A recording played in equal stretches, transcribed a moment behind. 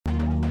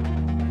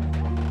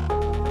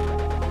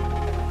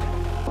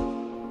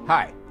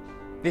Hi,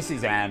 this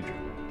is Andrew,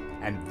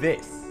 and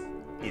this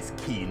is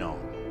Keen On,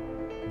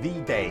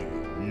 the daily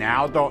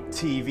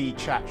now.tv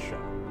chat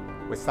show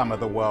with some of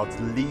the world's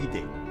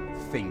leading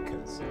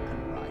thinkers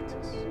and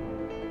writers.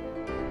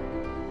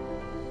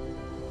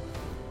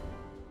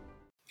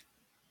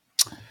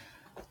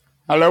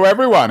 Hello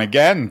everyone,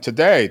 again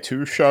today,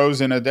 2 shows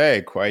in a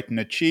day, quite an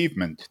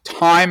achievement.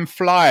 Time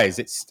flies,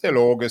 it's still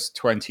August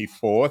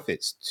 24th,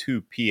 it's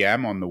 2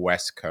 p.m. on the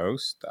West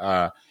Coast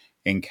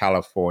in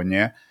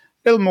California.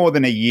 A little more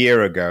than a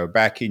year ago,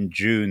 back in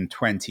June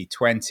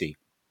 2020,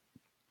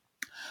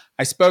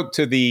 I spoke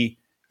to the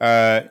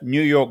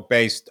New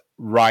York-based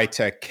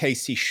writer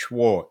Casey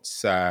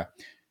Schwartz.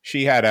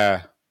 She had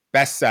a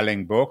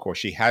best-selling book, or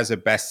she has a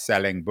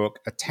best-selling book,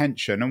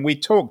 Attention, and we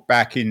talked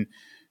back in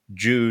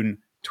June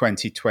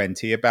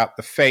 2020 about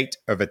the fate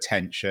of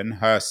attention,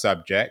 her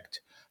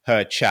subject,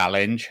 her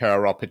challenge,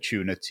 her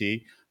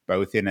opportunity,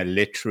 both in a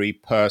literary,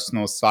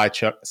 personal,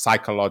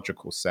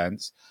 psychological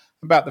sense,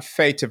 about the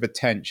fate of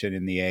attention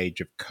in the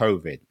age of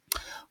COVID.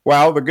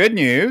 Well, the good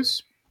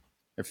news,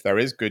 if there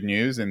is good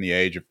news in the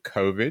age of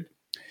COVID,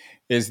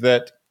 is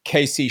that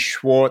Casey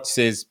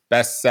Schwartz's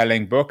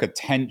best-selling book,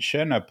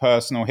 Attention, A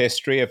Personal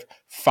History of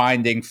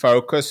Finding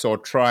Focus or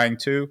Trying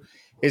to,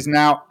 is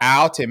now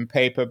out in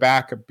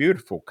paperback, a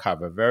beautiful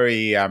cover,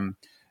 very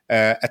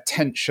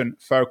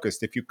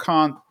attention-focused. If you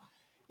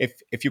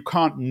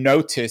can't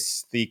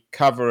notice the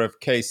cover of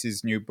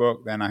Casey's new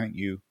book, then I think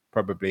you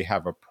probably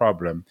have a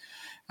problem.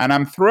 And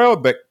I'm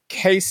thrilled that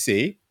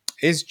Casey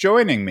is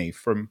joining me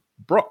from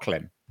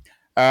Brooklyn.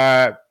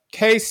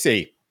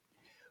 Casey,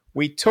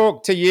 we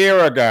talked a year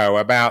ago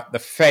about the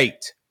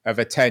fate of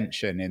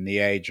attention in the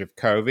age of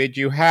COVID.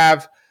 You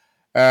have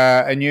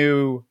a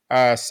new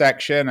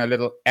section, a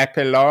little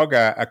epilogue,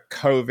 a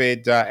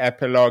COVID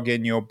epilogue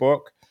in your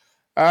book.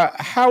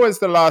 How has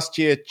the last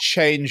year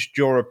changed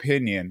your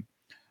opinion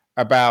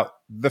about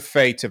the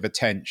fate of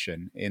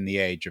attention in the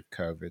age of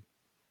COVID?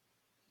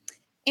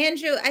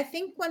 Andrew, I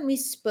think when we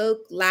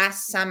spoke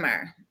last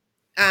summer,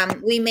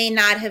 we may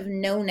not have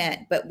known it,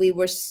 but we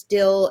were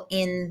still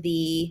in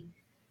the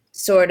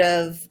sort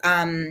of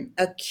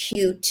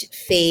acute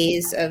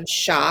phase of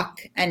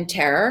shock and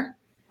terror,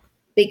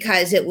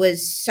 because it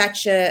was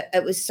such a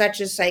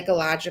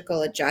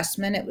psychological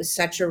adjustment. It was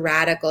such a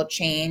radical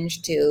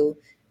change to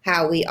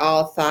how we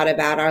all thought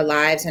about our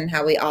lives and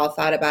how we all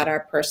thought about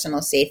our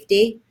personal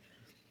safety.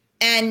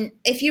 And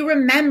if you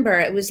remember,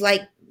 it was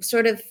like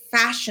sort of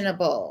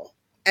fashionable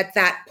at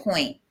that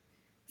point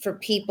for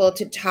people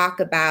to talk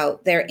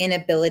about their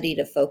inability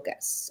to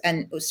focus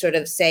and sort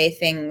of say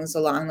things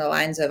along the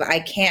lines of,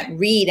 I can't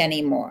read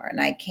anymore, and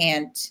I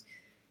can't,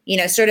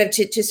 sort of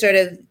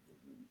to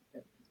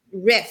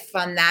riff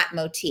on that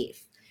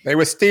motif. They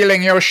were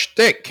stealing your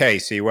shtick,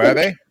 Casey, were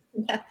they?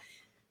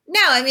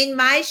 No, I mean,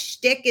 my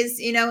shtick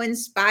is,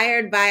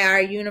 inspired by our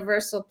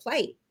universal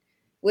plight,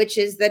 which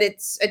is that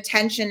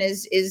attention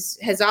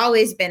has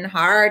always been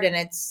hard, and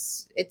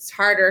it's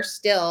harder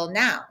still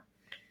now.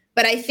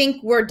 But I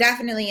think we're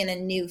definitely in a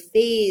new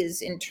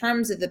phase in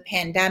terms of the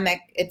pandemic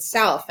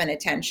itself and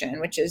attention,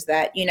 which is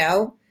that,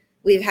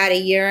 we've had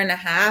a year and a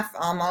half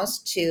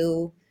almost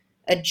to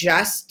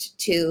adjust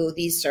to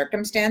these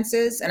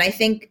circumstances. And I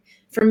think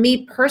for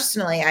me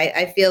personally,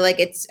 I feel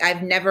like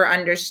I've never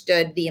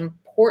understood the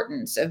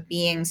importance of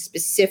being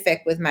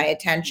specific with my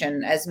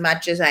attention as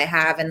much as I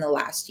have in the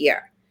last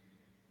year.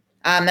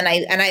 And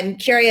I'm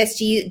curious,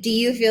 do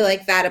you feel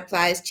like that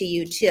applies to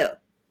you too?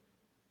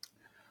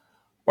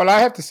 Well,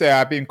 I have to say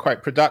I've been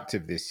quite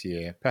productive this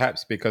year,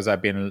 perhaps because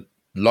I've been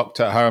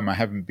locked at home. I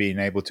haven't been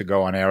able to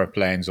go on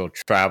airplanes or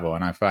travel,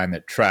 and I find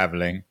that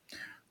traveling,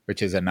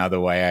 which is another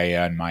way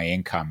I earn my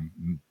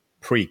income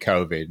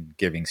pre-COVID,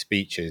 giving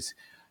speeches,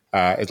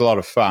 is a lot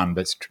of fun,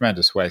 but it's a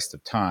tremendous waste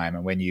of time.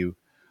 And when you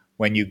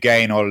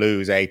gain or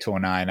lose 8 or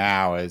 9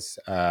 hours,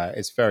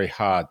 it's very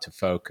hard to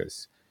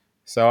focus.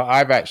 So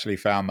I've actually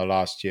found the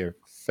last year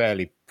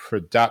fairly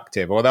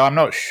productive, although I'm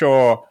not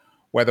sure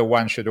whether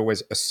one should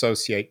always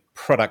associate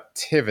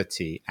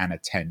productivity and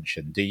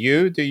attention. Do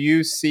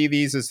you see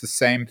these as the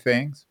same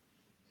things?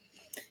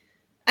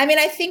 I mean,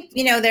 I think,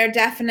 they're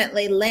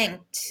definitely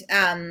linked,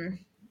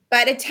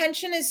 but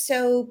attention is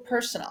so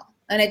personal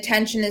and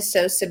attention is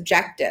so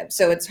subjective.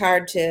 So it's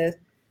hard to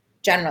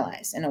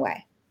generalize in a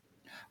way.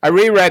 I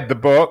reread the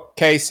book,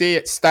 Casey.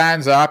 It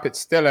stands up.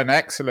 It's still an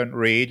excellent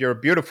read. You're a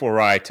beautiful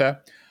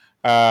writer.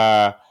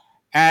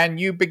 And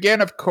you begin,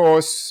 of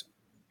course,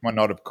 well,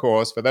 not of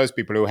course, for those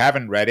people who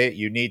haven't read it,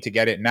 you need to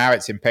get it now.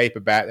 It's in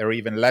paperback. There are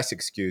even less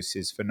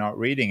excuses for not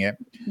reading it.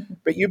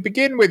 But you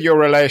begin with your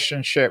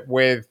relationship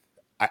with,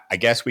 I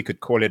guess we could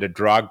call it a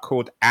drug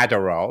called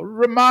Adderall.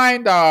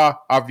 Remind our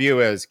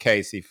viewers,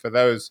 Casey, for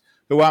those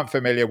who aren't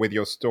familiar with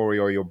your story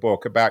or your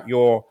book, about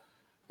your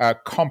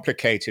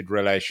complicated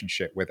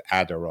relationship with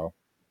Adderall.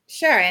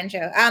 Sure,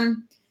 Andrew.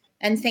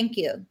 And thank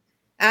you.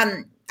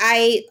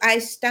 I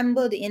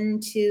stumbled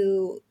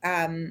into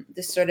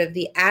the sort of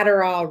the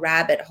Adderall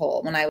rabbit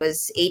hole when I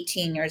was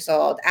 18 years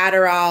old.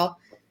 Adderall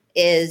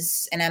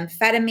is an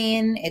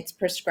amphetamine. It's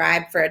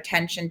prescribed for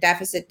attention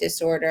deficit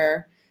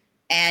disorder.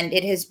 and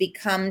it has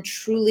become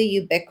truly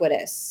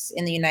ubiquitous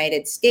in the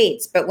United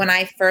States. But when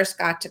I first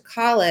got to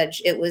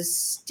college, it was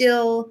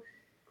still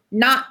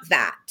not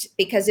that,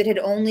 because it had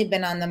only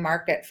been on the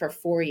market for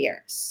 4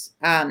 years.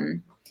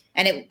 It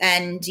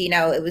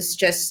was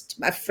just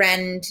a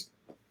friend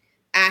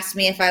asked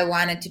me if I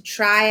wanted to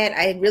try it.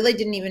 I really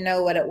didn't even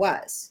know what it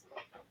was.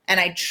 And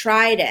I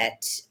tried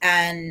it,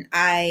 and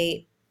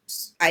I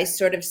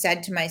sort of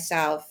said to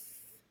myself,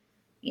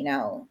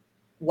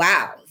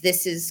 wow,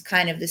 this is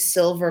kind of the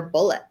silver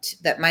bullet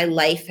that my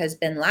life has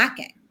been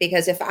lacking.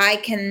 Because if I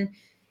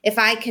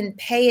can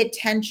pay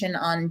attention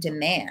on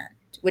demand,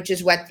 which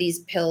is what these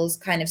pills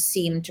kind of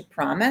seem to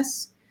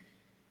promise,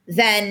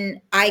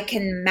 then I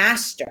can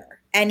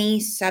master any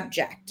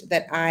subject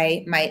that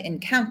I might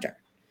encounter,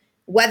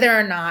 whether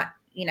or not,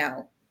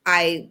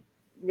 I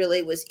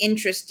really was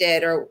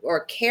interested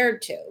or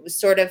cared to. It was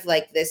sort of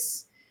like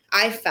this,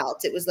 I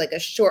felt it was like a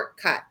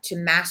shortcut to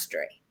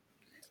mastery.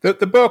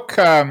 The book,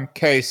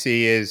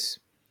 Casey, is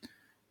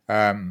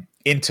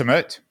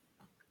intimate,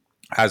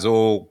 as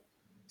all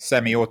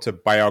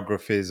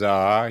semi-autobiographies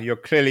are. You're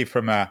clearly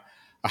from a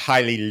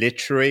highly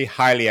literary,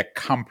 highly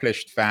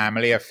accomplished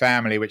family, a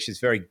family which is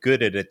very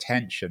good at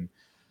attention.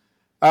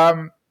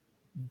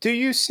 Do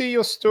you see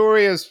your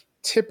story as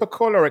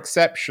typical or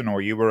exceptional?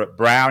 You were at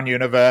Brown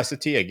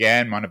University,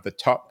 again, one of the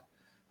top,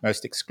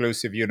 most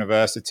exclusive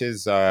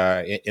universities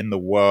in the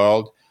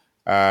world.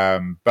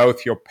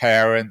 Both your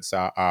parents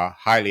are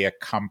highly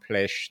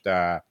accomplished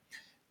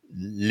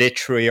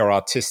literary or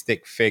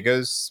artistic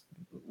figures.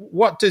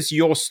 What does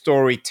your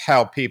story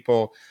tell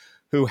people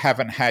who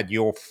haven't had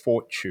your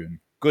fortune,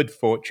 good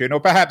fortune, or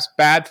perhaps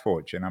bad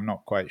fortune? I'm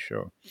not quite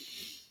sure.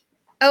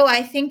 Oh,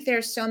 I think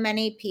there's so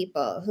many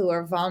people who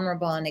are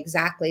vulnerable in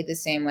exactly the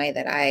same way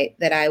that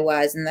I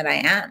was and that I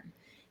am.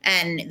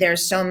 And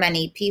there's so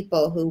many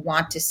people who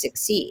want to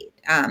succeed,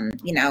 and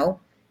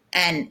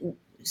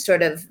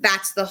sort of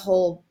that's the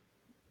whole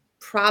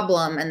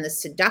problem and the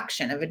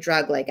seduction of a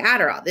drug like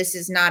Adderall. This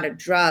is not a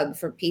drug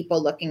for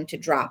people looking to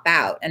drop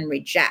out and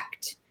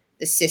reject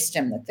the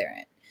system that they're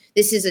in.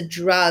 This is a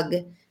drug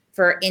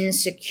for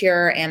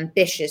insecure,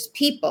 ambitious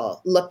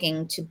people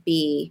looking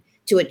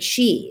to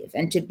achieve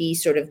and to be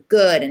sort of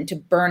good and to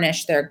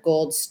burnish their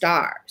gold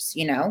stars,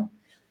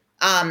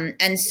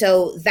 and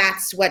so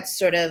that's what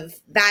sort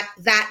of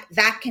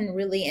that can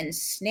really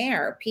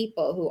ensnare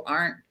people who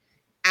aren't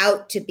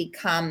out to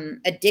become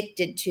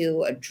addicted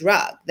to a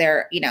drug.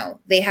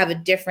 They have a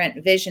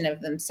different vision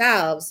of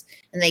themselves,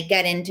 and they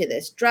get into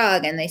this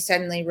drug and they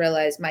suddenly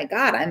realize, my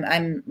God,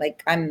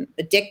 I'm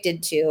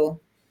addicted to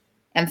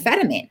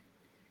amphetamine.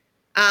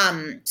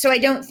 So I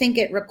don't think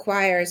it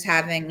requires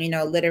having,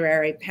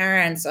 literary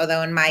parents,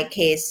 although in my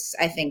case,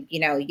 I think,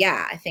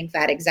 I think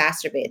that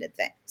exacerbated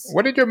things.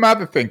 What did your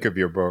mother think of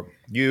your book?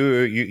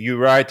 You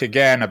write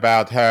again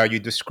about her, you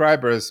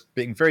describe her as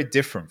being very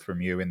different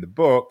from you in the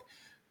book,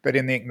 but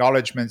in the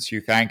acknowledgements,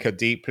 you thank her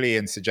deeply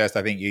and suggest,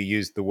 I think you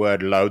used the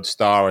word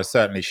lodestar, or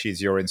certainly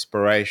she's your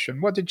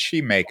inspiration. What did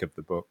she make of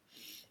the book?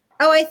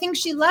 Oh, I think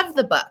she loved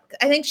the book.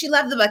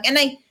 And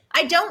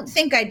I don't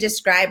think I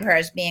describe her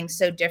as being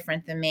so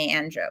different than me,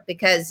 Andrew,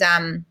 because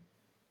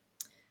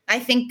I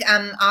think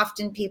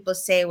often people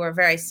say we're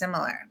very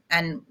similar,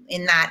 and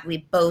in that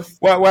we both.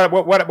 Well,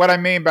 what I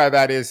mean by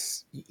that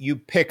is you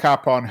pick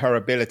up on her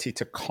ability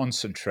to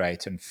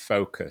concentrate and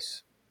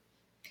focus.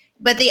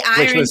 But the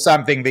irony, which was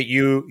something that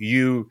you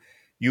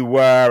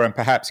were and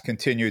perhaps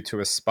continue to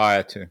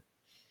aspire to.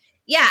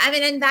 Yeah, I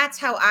mean, and that's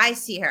how I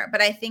see her.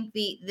 But I think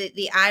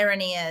the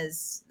irony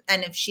is,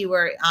 and if she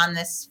were on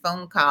this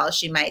phone call,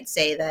 she might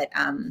say that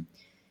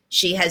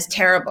she has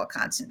terrible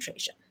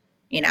concentration.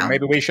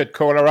 Maybe we should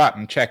call her up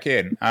and check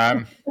in.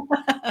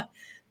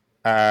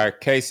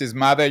 Casey's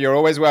mother, you're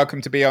always welcome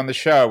to be on the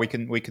show. We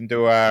can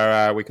do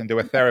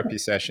a therapy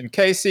session.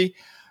 Casey,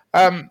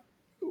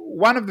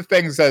 one of the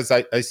things, as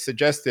I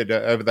suggested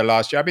over the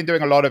last year, I've been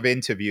doing a lot of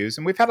interviews,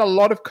 and we've had a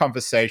lot of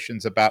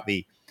conversations about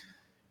the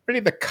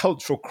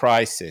cultural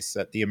crisis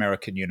at the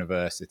American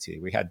university.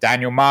 We had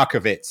Daniel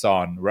Markovits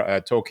on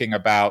talking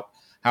about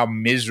how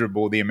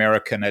miserable the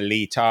American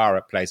elite are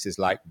at places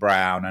like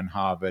Brown and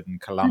Harvard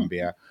and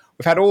Columbia.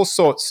 We've had all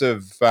sorts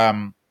of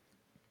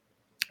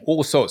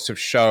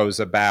shows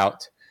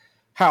about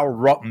how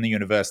rotten the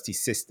university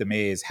system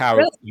is, how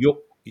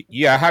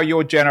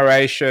your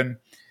generation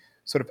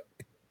sort of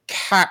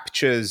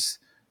captures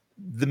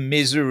the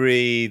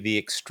misery, the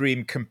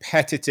extreme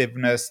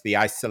competitiveness, the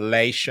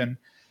isolation.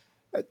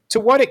 To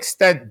what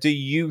extent do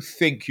you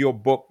think your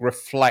book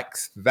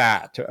reflects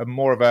that,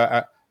 more of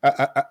a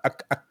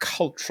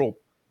cultural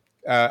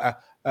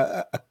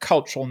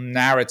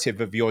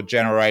narrative of your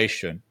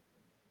generation?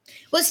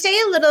 Well, say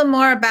a little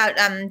more about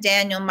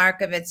Daniel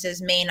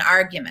Markovitz's main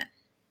argument.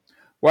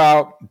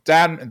 Well,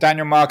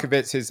 Daniel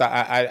Markovits is,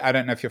 I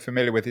don't know if you're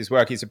familiar with his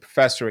work. He's a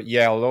professor at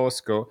Yale Law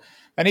School.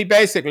 And he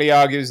basically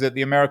argues that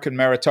the American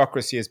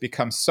meritocracy has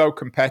become so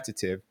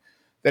competitive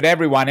that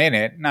everyone in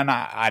it, and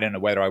I don't know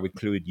whether I would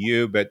include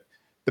you, but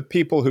the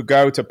people who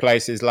go to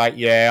places like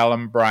Yale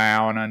and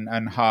Brown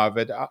and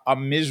Harvard are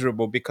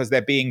miserable because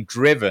they're being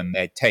driven.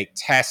 They take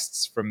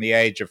tests from the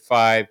age of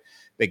 5.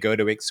 They go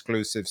to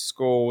exclusive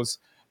schools.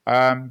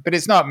 But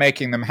it's not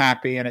making them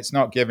happy, and it's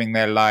not giving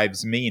their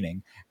lives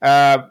meaning.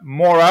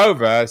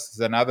 Moreover, this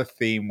is another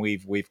theme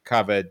we've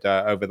covered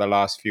over the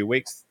last few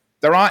weeks.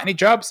 There aren't any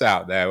jobs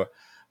out there.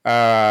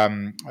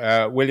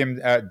 William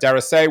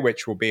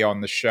Deresiewicz will be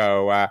on the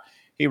show.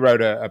 He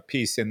wrote a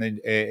piece in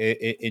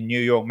New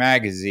York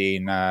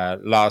Magazine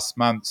last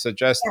month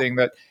suggesting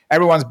that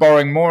everyone's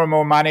borrowing more and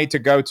more money to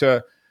go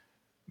to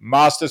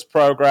master's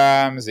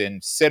programs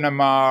in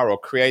cinema or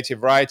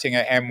creative writing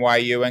at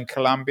NYU and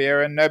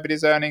Columbia, and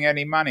nobody's earning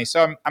any money.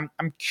 So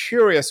I'm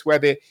curious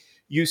whether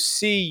you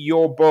see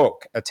your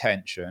book,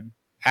 Attention,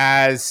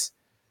 as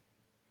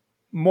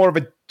more of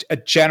a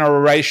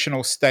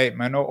generational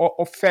statement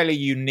or fairly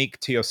unique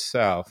to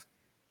yourself.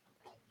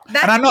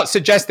 And I'm not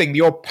suggesting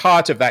you're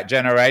part of that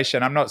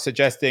generation. I'm not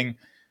suggesting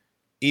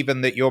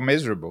even that you're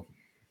miserable.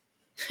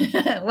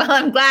 Well,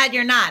 I'm glad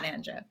you're not,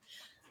 Andrew.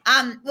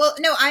 Well,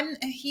 no, I'm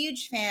a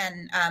huge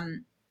fan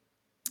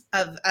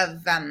of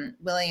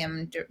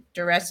William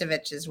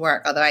Deresiewicz's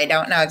work, although I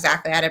don't know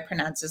exactly how to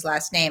pronounce his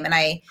last name. And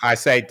I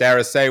say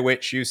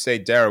Deresiewicz, you say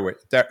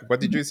Derowitz. What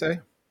did you say?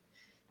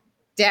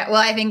 Well,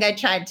 I think I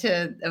tried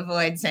to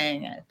avoid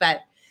saying it, but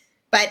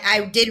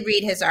I did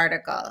read his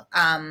article.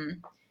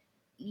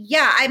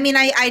 Yeah, I mean,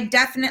 I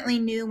definitely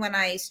knew when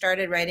I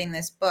started writing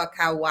this book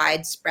how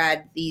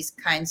widespread these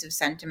kinds of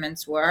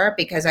sentiments were,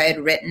 because I had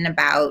written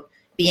about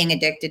being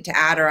addicted to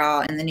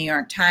Adderall in the New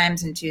York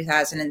Times in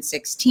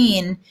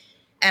 2016.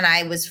 And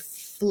I was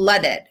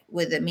flooded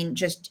with,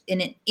 just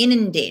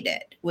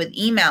inundated with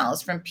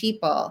emails from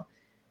people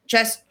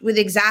just with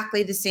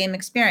exactly the same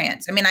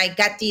experience. I mean, I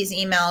got these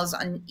emails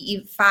on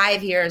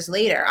 5 years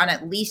later on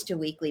at least a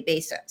weekly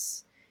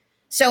basis.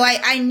 So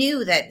I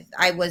knew that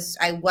I was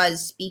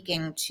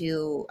speaking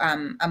to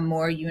a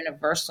more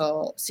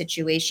universal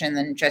situation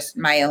than just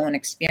my own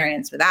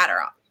experience with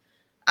Adderall.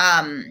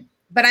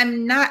 But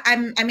I'm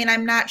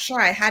not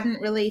sure. I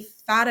hadn't really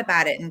thought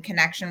about it in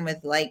connection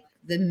with like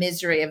the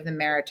misery of the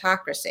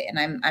meritocracy.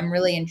 And I'm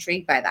really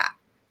intrigued by that.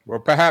 Well,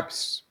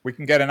 perhaps we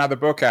can get another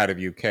book out of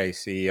you,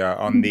 Casey,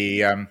 on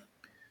the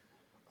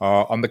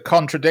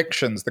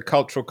contradictions, the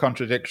cultural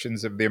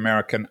contradictions of the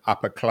American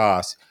upper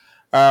class.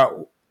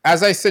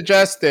 As I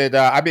suggested,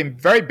 I've been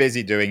very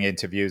busy doing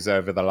interviews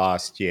over the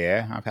last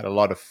year. I've had a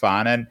lot of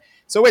fun, and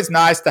it's always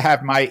nice to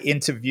have my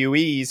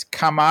interviewees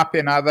come up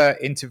in other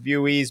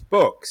interviewees'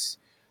 books.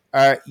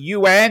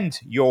 You end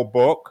your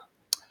book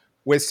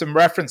with some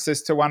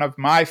references to one of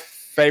my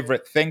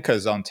favorite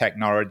thinkers on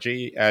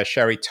technology,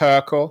 Sherry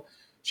Turkle.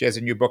 She has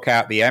a new book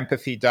out, The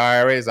Empathy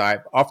Diaries.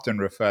 I've often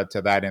referred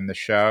to that in the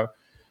show.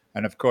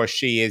 And of course,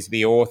 she is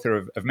the author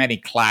of many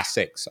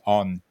classics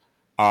on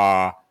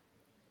our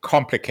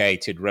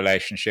complicated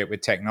relationship with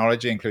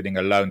technology, including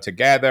Alone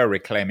Together,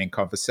 Reclaiming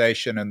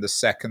Conversation, and The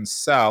Second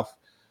Self.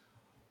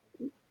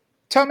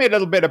 Tell me a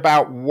little bit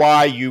about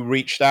why you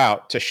reached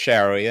out to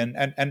Sherry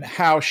and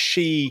how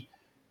she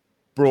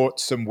brought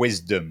some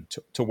wisdom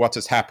to what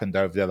has happened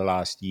over the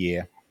last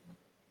year.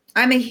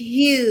 I'm a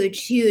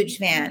huge, huge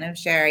fan of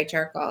Sherry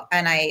Turkle,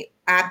 and I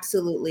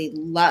absolutely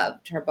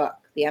loved her book,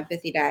 The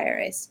Empathy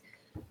Diaries.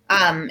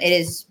 It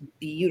is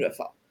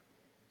beautiful.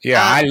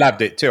 Yeah, I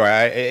loved it too.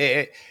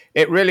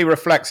 It really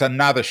reflects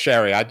another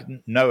Sherry. I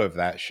didn't know of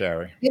that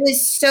Sherry. It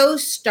was so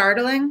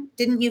startling,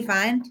 didn't you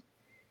find?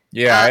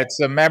 Yeah,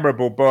 it's a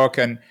memorable book,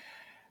 and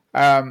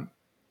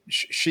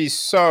she's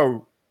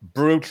so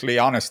brutally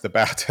honest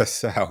about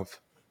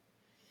herself.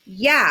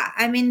 Yeah,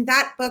 I mean,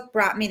 that book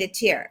brought me to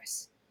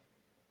tears.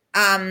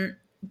 Very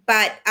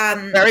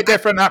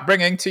different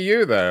upbringing to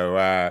you,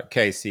 though,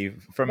 Casey,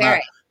 from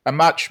a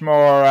much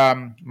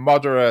more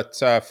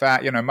moderate,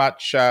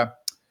 much had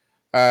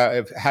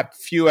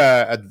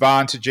fewer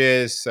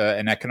advantages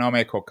in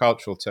economic or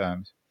cultural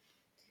terms.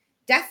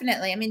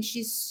 Definitely. I mean,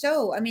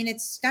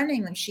 it's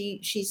stunning that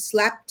she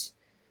slept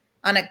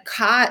on a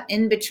cot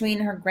in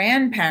between her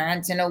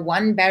grandparents in a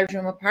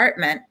 1-bedroom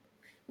apartment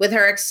with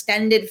her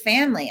extended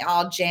family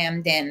all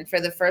jammed in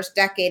for the first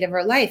decade of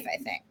her life, I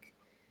think.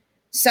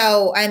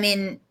 So, I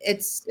mean,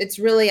 it's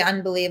really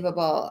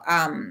unbelievable.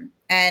 And,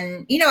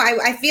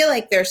 I feel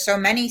like there's so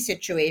many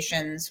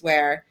situations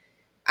where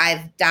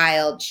I've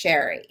dialed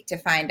Sherry to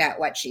find out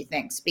what she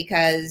thinks,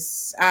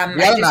 because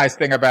the other nice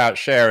thing about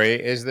Sherry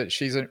is that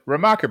she's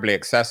remarkably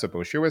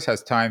accessible. She always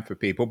has time for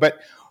people. But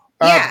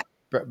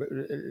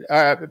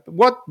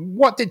what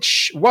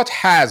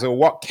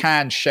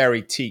can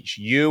Sherry teach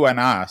you and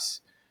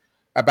us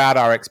about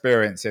our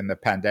experience in the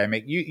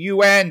pandemic?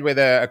 You end with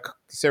a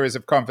series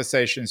of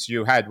conversations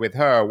you had with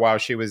her while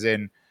she was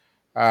in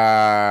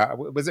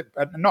was it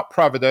not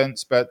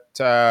Providence, but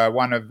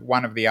one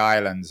of the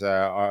islands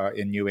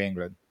in New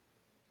England?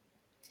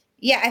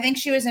 Yeah, I think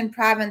she was in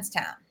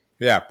Provincetown.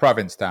 Yeah,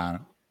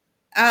 Provincetown.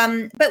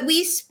 But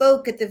we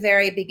spoke at the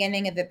very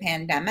beginning of the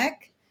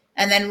pandemic,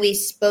 and then we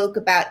spoke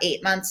about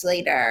 8 months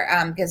later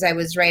because I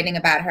was writing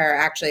about her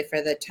actually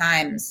for the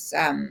Times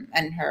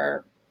and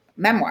her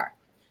memoir.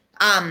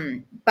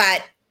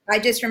 But I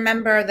just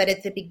remember that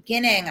at the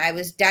beginning, I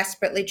was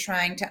desperately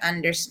trying to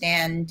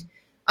understand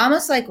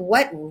almost like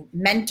what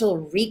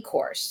mental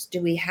recourse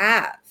do we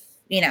have,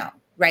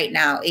 right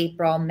now,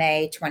 April,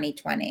 May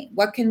 2020?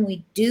 What can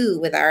we do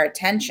with our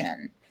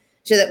attention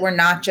so that we're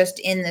not just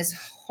in this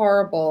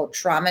horrible,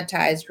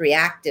 traumatized,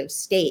 reactive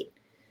state?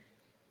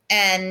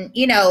 And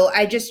what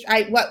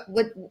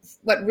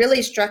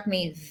really struck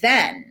me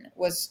then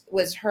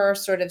was her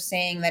sort of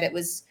saying that it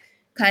was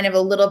kind of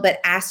a little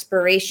bit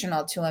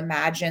aspirational to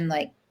imagine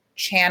like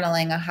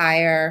channeling a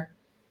higher,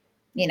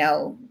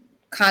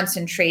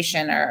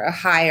 concentration or a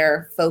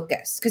higher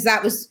focus, because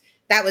that was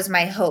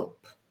my hope.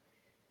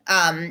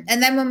 And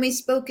then when we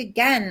spoke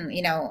again,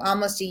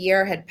 almost a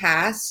year had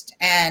passed,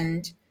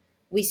 and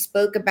we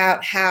spoke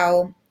about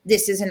how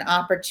this is an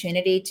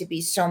opportunity to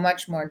be so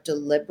much more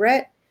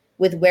deliberate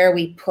with where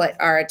we put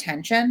our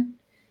attention.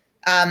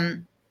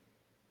 And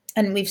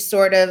we've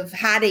sort of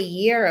had a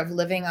year of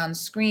living on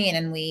screen,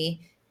 and we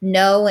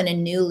know in a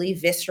newly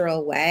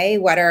visceral way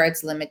what are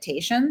its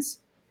limitations.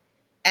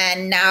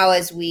 And now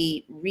as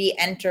we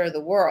re-enter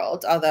the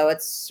world, although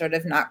it's sort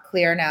of not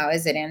clear now,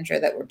 is it, Andrew,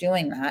 that we're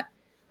doing that?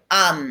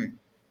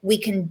 We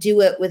can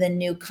do it with a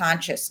new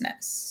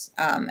consciousness,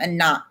 and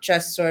not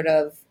just sort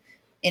of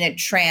in a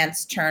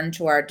trance turned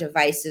to our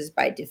devices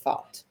by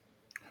default.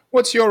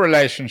 What's your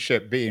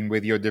relationship been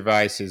with your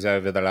devices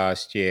over the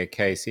last year,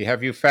 Casey?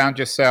 Have you found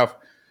yourself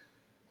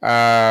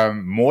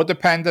more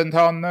dependent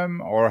on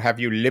them, or have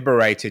you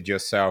liberated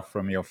yourself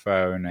from your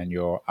phone and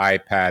your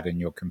iPad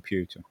and your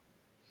computer?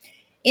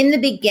 In the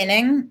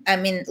beginning, I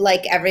mean,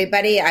 like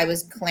everybody, I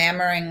was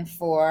clamoring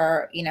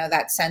for,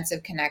 that sense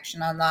of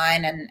connection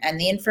online and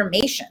the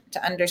information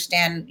to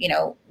understand,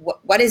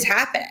 what is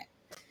happening.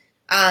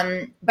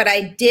 But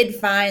I did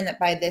find that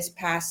by this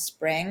past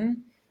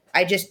spring,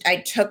 I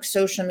took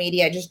social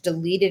media, I just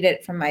deleted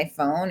it from my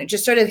phone. It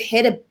just sort of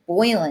hit a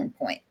boiling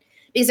point,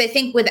 because I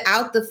think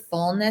without the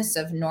fullness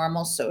of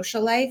normal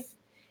social life,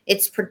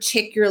 it's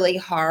particularly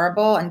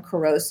horrible and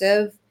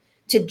corrosive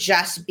to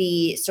just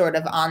be sort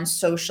of on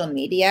social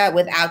media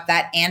without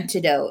that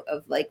antidote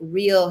of like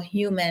real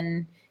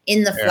human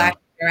in the flesh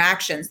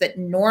interactions that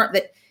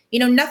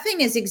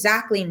nothing is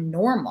exactly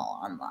normal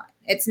online.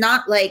 It's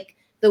not like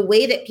the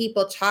way that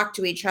people talk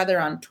to each other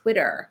on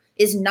Twitter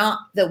is not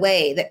the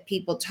way that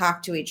people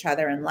talk to each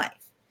other in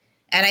life.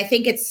 And I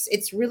think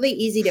it's really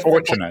easy to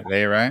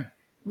fortunately, right?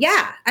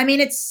 Yeah. I mean,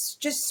 it's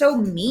just so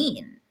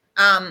mean.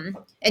 And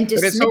but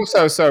it's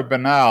also so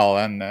banal,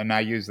 and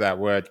I use that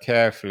word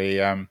carefully.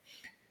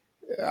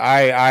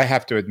 I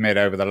have to admit,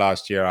 over the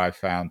last year, I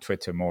found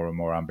Twitter more and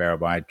more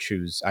unbearable. I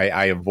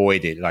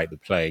avoid it like the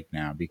plague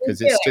now,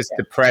 because it's just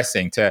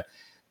depressing to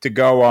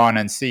go on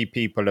and see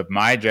people of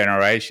my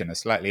generation, a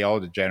slightly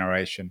older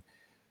generation,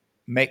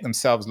 make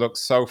themselves look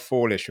so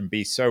foolish and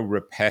be so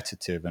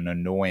repetitive and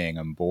annoying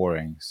and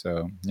boring.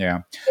 So,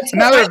 yeah.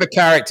 Another of the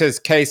characters,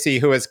 Casey,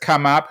 who has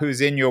come up,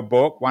 who's in your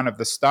book, one of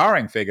the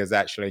starring figures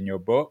actually in your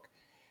book,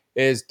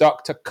 is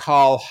Dr.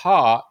 Carl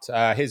Hart.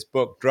 His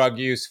book, Drug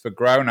Use for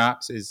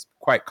Grown-Ups, is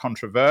quite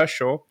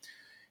controversial.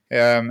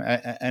 And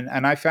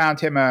I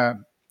found him a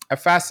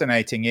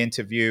fascinating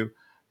interview.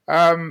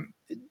 Has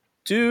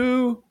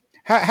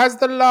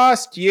the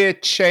last year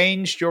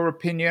changed your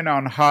opinion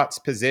on Hart's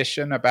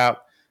position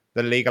about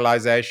the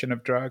legalization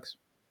of drugs?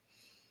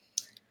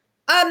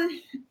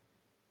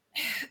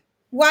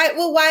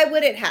 Why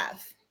would it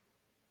have?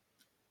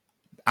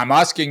 I'm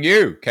asking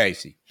you,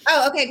 Casey.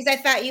 Oh, okay. Because I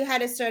thought you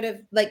had a sort of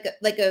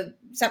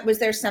was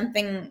there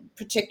something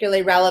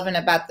particularly relevant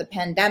about the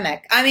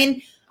pandemic? I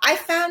mean, I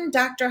found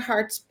Dr.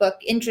 Hart's book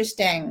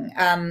interesting.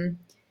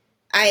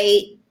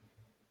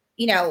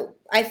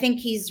 I think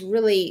he's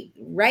really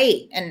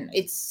right, and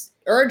it's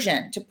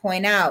urgent to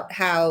point out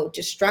how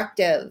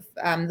destructive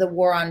the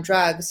war on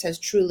drugs has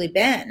truly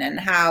been, and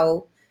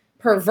how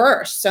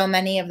perverse so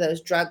many of those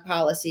drug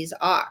policies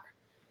are.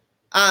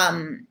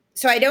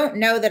 So I don't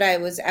know that I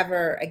was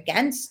ever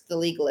against the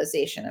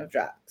legalization of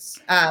drugs.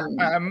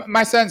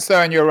 My sense,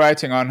 though, in your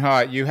writing on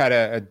Hart, you had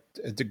a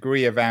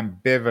degree of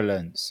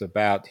ambivalence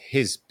about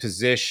his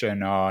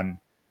position on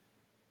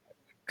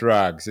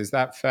drugs. Is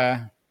that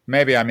fair?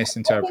 Maybe I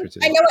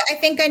misinterpreted it. I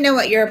think I know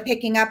what you're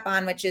picking up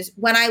on, which is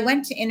when I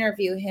went to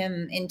interview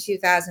him in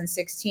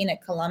 2016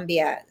 at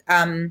Columbia,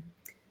 I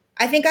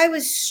think I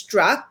was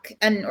struck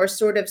or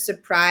sort of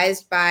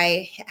surprised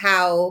by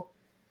how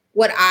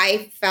what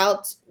I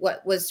felt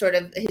what was sort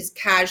of his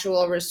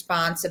casual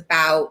response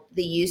about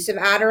the use of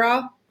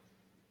Adderall.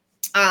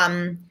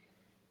 But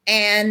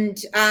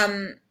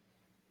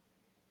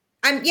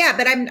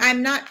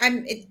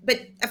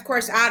of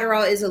course,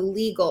 Adderall is a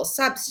legal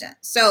substance.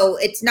 So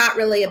it's not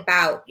really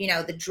about,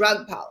 the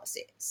drug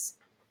policies,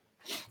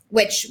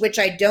 which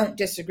I don't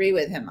disagree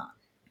with him on.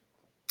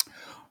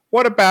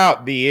 What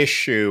about the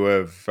issue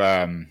of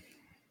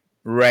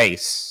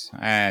race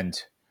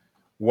and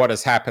what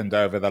has happened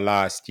over the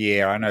last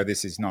year? I know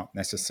this is not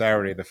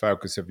necessarily the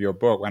focus of your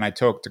book. When I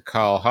talked to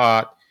Carl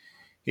Hart,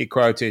 he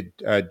quoted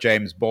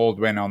James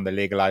Baldwin on the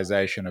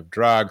legalization of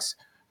drugs,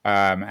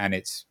 and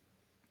its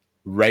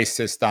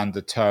racist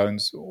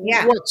undertones.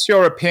 Yeah. What's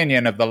your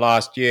opinion of the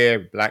last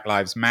year, Black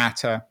Lives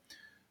Matter,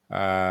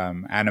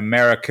 and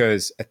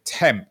America's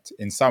attempt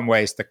in some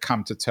ways to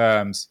come to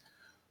terms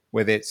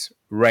with its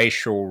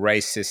racial,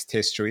 racist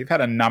history? We've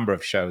had a number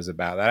of shows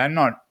about that.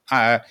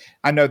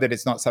 I know that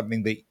it's not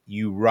something that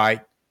you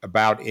write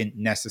about in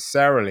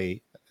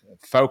necessarily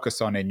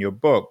focus on in your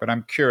book, but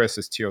I'm curious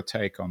as to your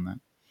take on that.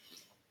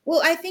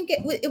 Well, I think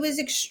it was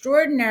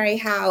extraordinary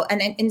how,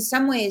 and in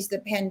some ways, the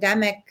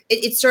pandemic,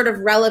 it's sort of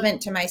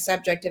relevant to my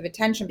subject of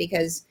attention,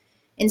 because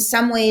in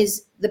some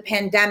ways, the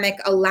pandemic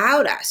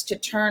allowed us to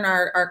turn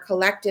our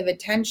collective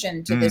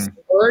attention to this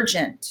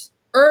urgent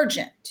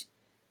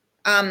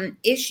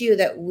issue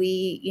that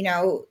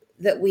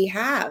we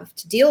have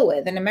to deal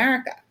with in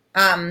America.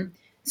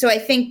 So I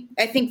think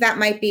that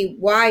might be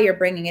why you're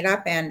bringing it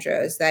up, Andrew,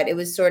 is that it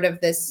was sort of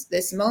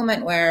this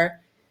moment where,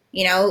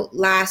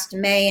 last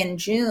May and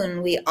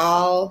June, we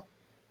all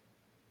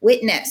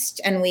witnessed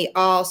and we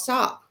all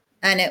saw,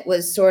 and it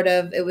was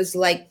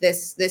like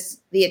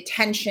the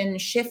attention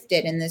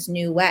shifted in this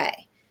new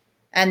way,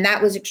 and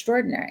that was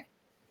extraordinary.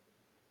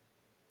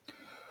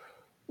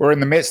 We're in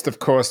the midst, of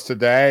course,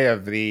 today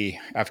of the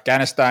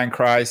Afghanistan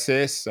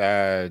crisis.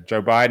 Joe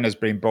Biden has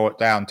been brought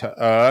down to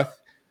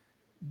earth.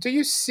 Do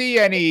you see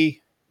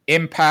any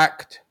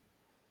impact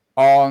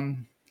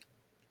on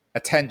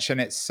attention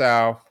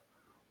itself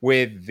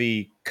with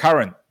the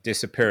current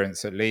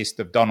disappearance, at least,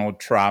 of Donald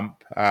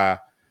Trump,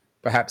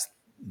 perhaps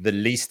the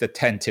least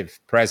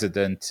attentive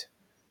president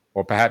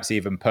or perhaps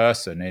even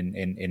person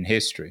in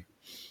history?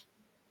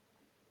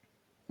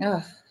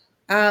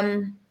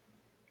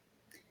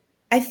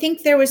 I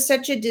think there was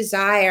such a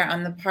desire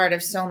on the part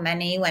of so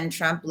many when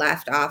Trump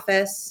left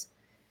office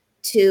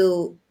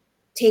to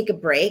take a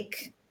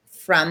break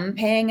from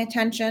paying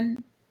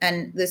attention,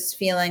 and this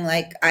feeling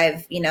like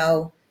I've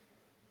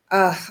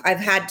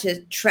had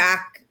to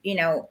track,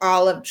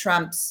 all of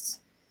Trump's,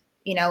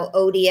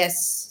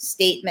 odious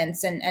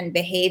statements and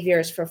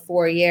behaviors for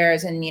 4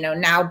 years. And,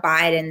 now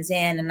Biden's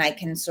in and I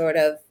can sort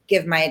of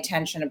give my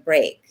attention a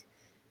break.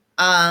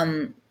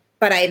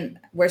 But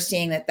we're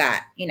seeing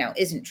that,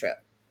 isn't true.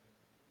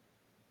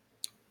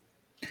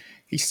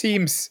 He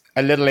seems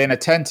a little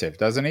inattentive,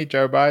 doesn't he,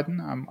 Joe Biden?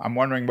 I'm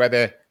wondering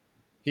whether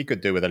he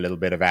could do with a little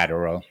bit of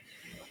Adderall.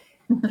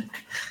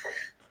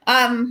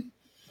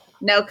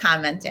 No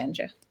comment,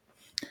 Andrew.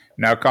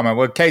 No comment.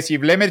 Well, Casey,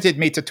 you've limited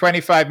me to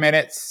 25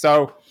 minutes,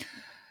 so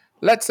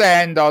let's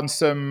end on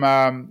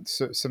some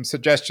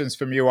suggestions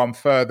from you on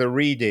further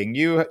reading.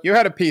 You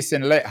had a piece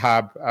in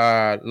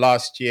LitHub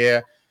last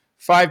year,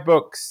 5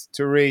 books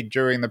to read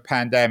during the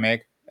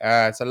pandemic.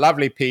 It's a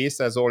lovely piece,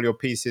 as all your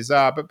pieces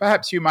are, but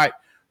perhaps you might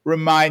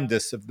remind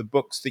us of the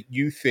books that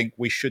you think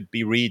we should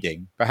be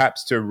reading,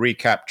 perhaps to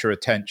recapture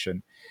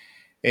attention.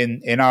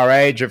 In our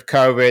age of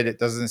COVID, it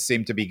doesn't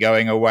seem to be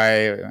going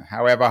away.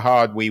 However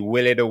hard we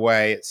will it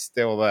away, it's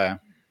still there.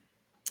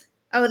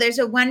 Oh, there's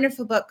a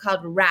wonderful book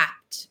called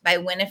Wrapped by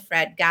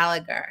Winifred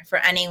Gallagher for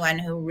anyone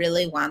who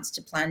really wants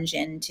to plunge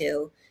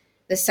into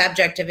the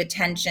subject of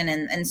attention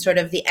and sort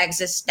of the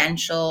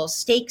existential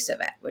stakes of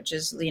it, which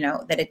is,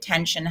 that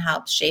attention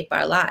helps shape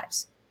our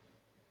lives.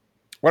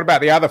 What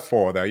about the other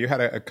 4, though? You had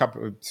a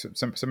couple of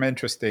some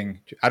interesting.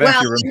 I don't know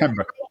if you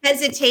remember. I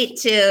hesitate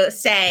to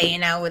say,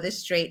 with a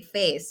straight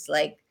face,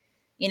 go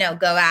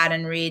out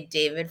and read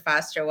David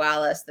Foster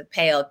Wallace, The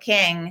Pale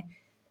King,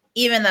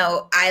 even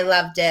though I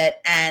loved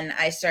it, and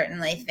I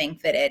certainly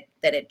think that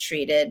it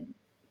treated,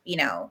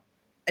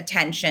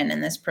 attention in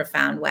this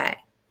profound way.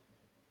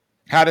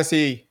 How does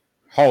he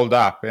hold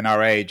up in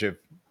our age of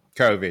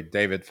COVID,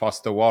 David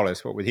Foster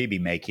Wallace? What would he be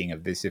making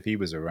of this if he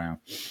was around?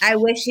 I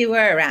wish he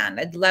were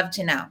around. I'd love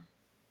to know.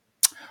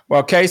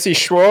 Well, Casey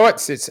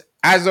Schwartz, it's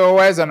as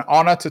always an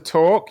honor to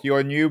talk.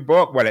 Your new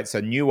book, well, it's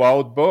a new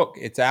old book.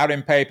 It's out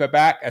in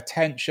paperback,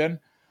 Attention,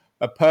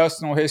 A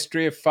Personal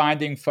History of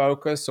Finding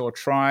Focus or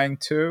Trying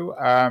to,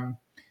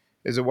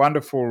 is a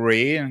wonderful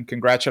read, and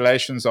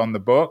congratulations on the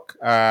book.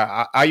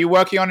 Are you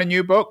working on a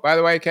new book, by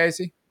the way,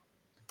 Casey?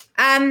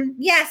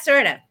 Yeah,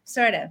 sort of.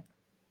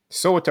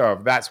 Sort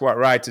of. That's what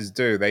writers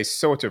do. They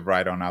sort of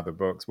write on other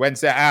books.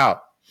 When's it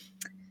out?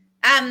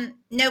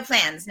 No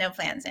plans,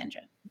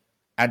 Andrew.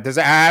 And does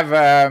it have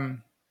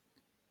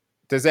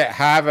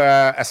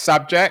a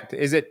subject?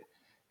 Is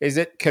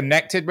it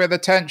connected with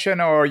attention,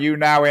 or are you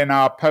now in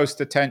our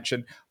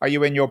post-attention? Are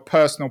you in your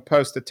personal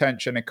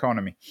post-attention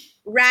economy?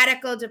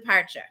 Radical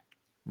departure.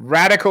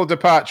 Radical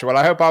departure. Well,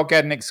 I hope I'll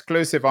get an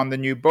exclusive on the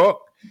new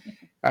book.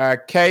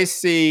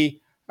 Casey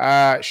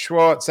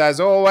Schwartz, as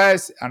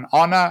always, an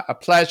honor, a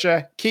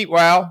pleasure. Keep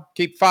well,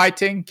 keep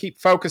fighting, keep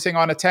focusing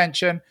on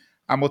attention,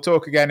 and we'll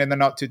talk again in the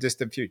not too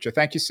distant future.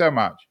 Thank you so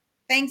much.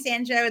 Thanks,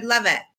 Andrew. I would love it.